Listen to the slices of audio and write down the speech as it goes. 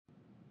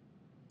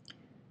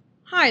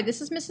Hi,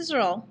 this is Mrs.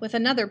 Earl with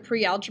another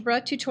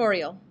pre-algebra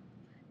tutorial.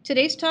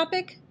 Today's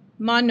topic,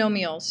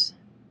 monomials.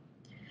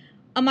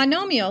 A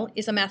monomial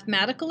is a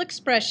mathematical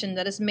expression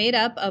that is made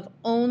up of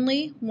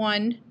only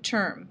one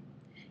term.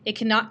 It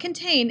cannot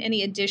contain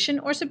any addition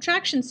or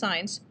subtraction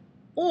signs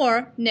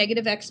or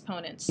negative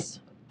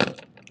exponents.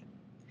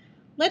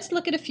 Let's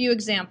look at a few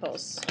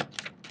examples.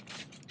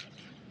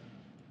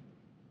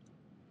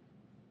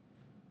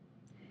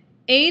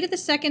 A to the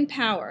second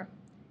power.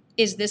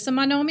 Is this a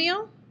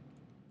monomial?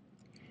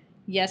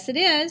 Yes, it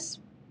is,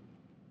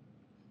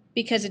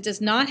 because it does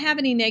not have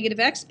any negative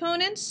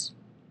exponents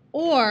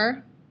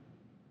or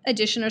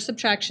addition or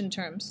subtraction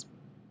terms.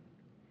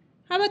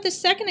 How about the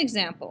second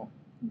example,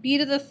 b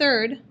to the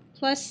third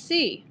plus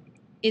c?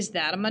 Is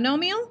that a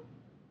monomial?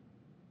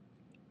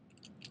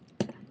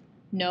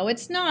 No,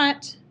 it's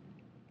not,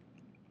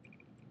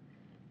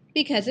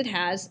 because it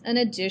has an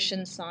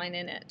addition sign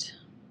in it.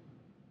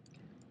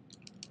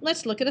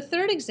 Let's look at a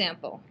third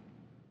example.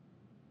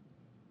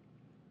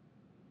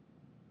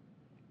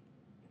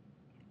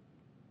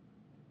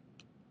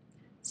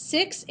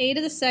 Six a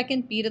to the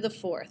second, b to the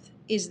fourth.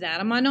 Is that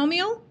a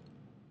monomial?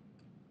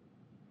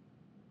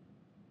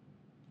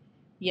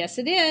 Yes,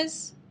 it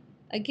is.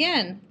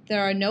 Again,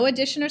 there are no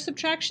addition or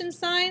subtraction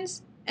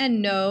signs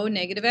and no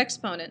negative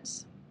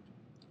exponents.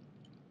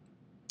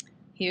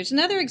 Here's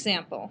another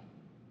example.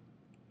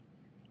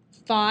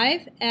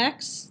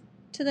 5x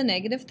to the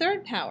negative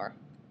third power.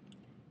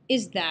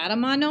 Is that a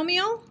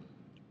monomial?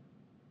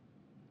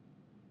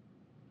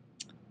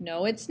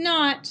 No, it's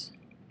not.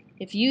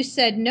 If you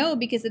said no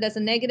because it has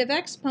a negative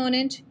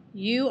exponent,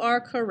 you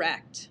are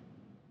correct.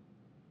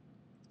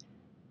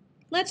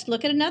 Let's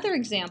look at another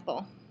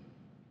example.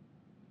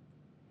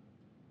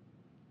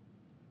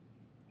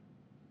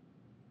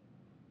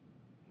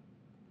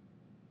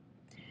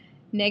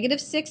 Negative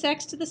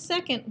 6x to the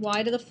second,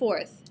 y to the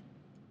fourth.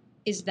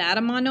 Is that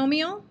a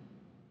monomial?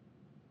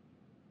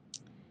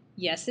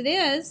 Yes, it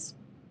is,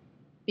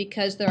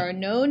 because there are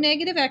no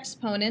negative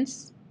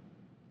exponents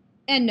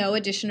and no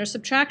addition or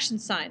subtraction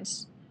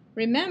signs.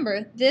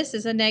 Remember, this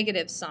is a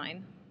negative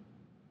sign.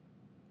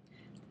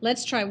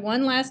 Let's try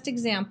one last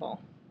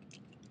example.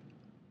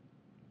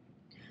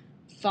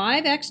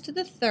 5x to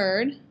the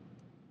third,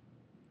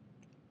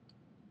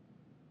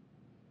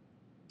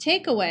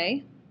 take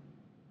away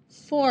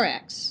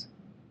 4x.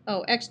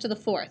 Oh, x to the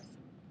fourth.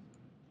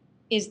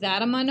 Is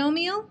that a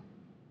monomial?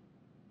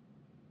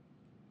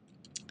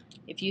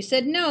 If you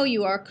said no,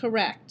 you are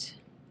correct.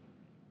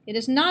 It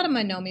is not a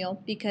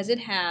monomial because it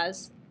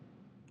has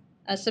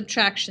a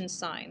subtraction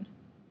sign.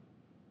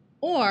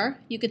 Or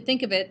you could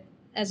think of it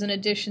as an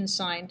addition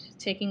sign,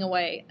 taking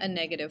away a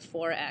negative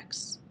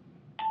 4x.